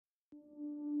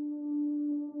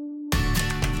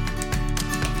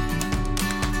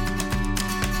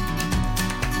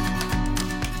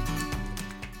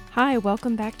Hi,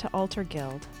 welcome back to Altar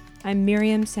Guild. I'm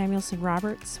Miriam Samuelson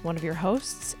Roberts, one of your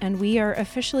hosts, and we are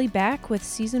officially back with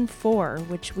Season 4,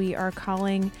 which we are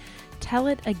calling Tell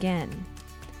It Again.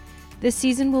 This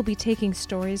season we'll be taking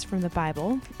stories from the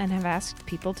Bible and have asked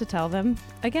people to tell them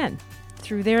again,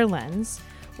 through their lens,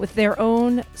 with their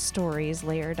own stories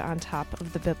layered on top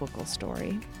of the biblical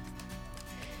story.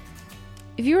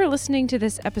 If you are listening to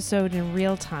this episode in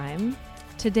real time,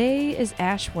 today is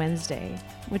Ash Wednesday,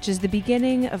 which is the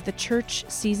beginning of the church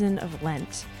season of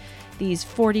Lent, these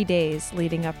 40 days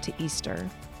leading up to Easter.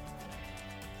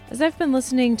 As I've been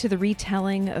listening to the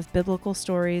retelling of biblical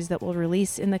stories that will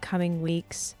release in the coming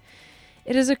weeks,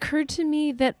 it has occurred to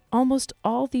me that almost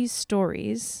all these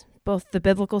stories, both the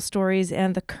biblical stories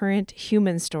and the current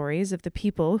human stories of the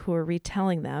people who are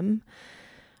retelling them,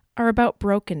 are about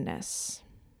brokenness.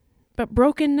 But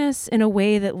brokenness in a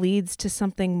way that leads to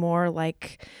something more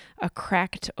like a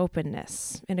cracked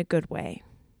openness in a good way.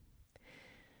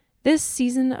 This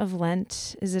season of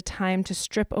Lent is a time to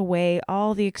strip away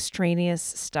all the extraneous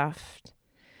stuff,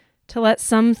 to let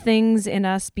some things in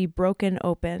us be broken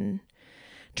open,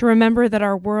 to remember that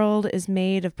our world is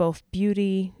made of both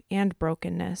beauty and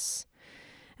brokenness,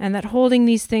 and that holding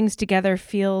these things together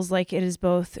feels like it is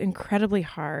both incredibly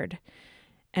hard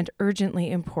and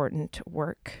urgently important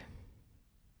work.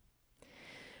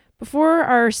 Before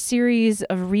our series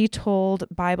of retold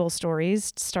Bible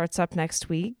stories starts up next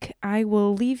week, I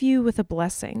will leave you with a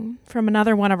blessing from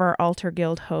another one of our Altar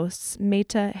Guild hosts,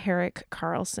 Meta Herrick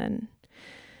Carlson.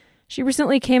 She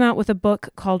recently came out with a book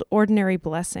called Ordinary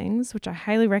Blessings, which I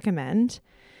highly recommend.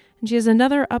 And she has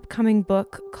another upcoming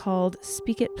book called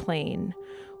Speak It Plain,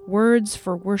 Words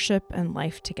for Worship and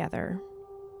Life Together.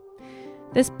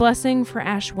 This blessing for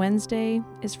Ash Wednesday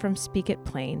is from Speak It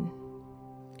Plain.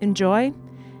 Enjoy.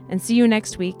 And see you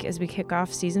next week as we kick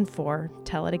off Season 4,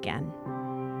 Tell It Again.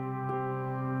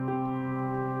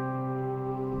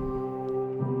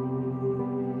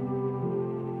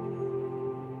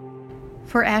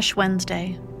 For Ash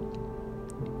Wednesday.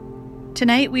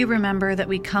 Tonight we remember that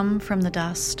we come from the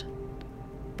dust,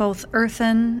 both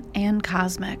earthen and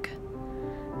cosmic,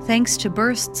 thanks to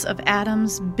bursts of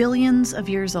atoms billions of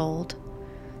years old,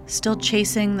 still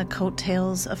chasing the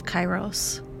coattails of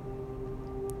Kairos.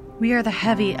 We are the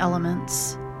heavy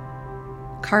elements: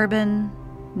 carbon,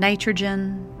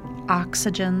 nitrogen,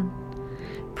 oxygen,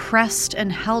 pressed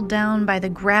and held down by the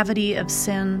gravity of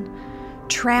sin,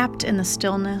 trapped in the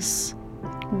stillness,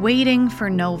 waiting for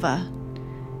nova,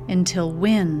 until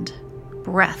wind,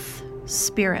 breath,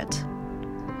 spirit.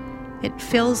 It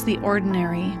fills the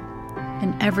ordinary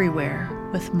and everywhere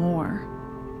with more.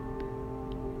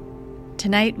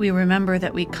 Tonight we remember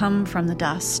that we come from the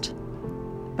dust,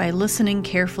 by listening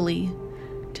carefully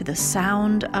to the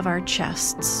sound of our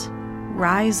chests,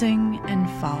 rising and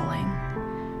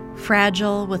falling,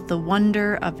 fragile with the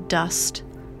wonder of dust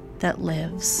that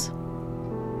lives.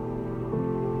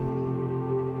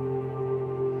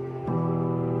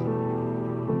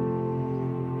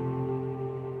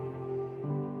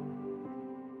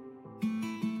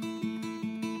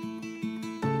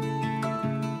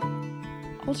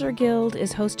 Altar Guild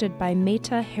is hosted by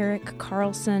Meta Herrick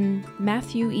Carlson,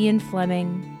 Matthew Ian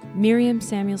Fleming, Miriam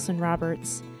Samuelson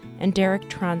Roberts, and Derek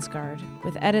Tronsgaard,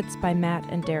 with edits by Matt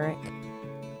and Derek.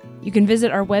 You can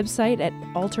visit our website at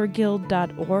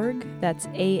altarguild.org, that's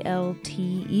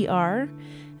ALTER,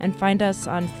 and find us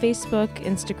on Facebook,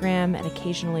 Instagram, and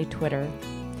occasionally Twitter.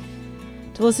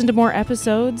 To listen to more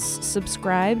episodes,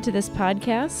 subscribe to this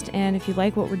podcast, and if you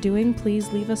like what we're doing,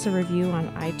 please leave us a review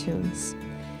on iTunes.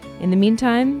 In the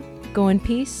meantime, go in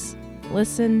peace,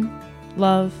 listen,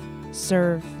 love,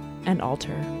 serve, and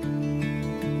altar.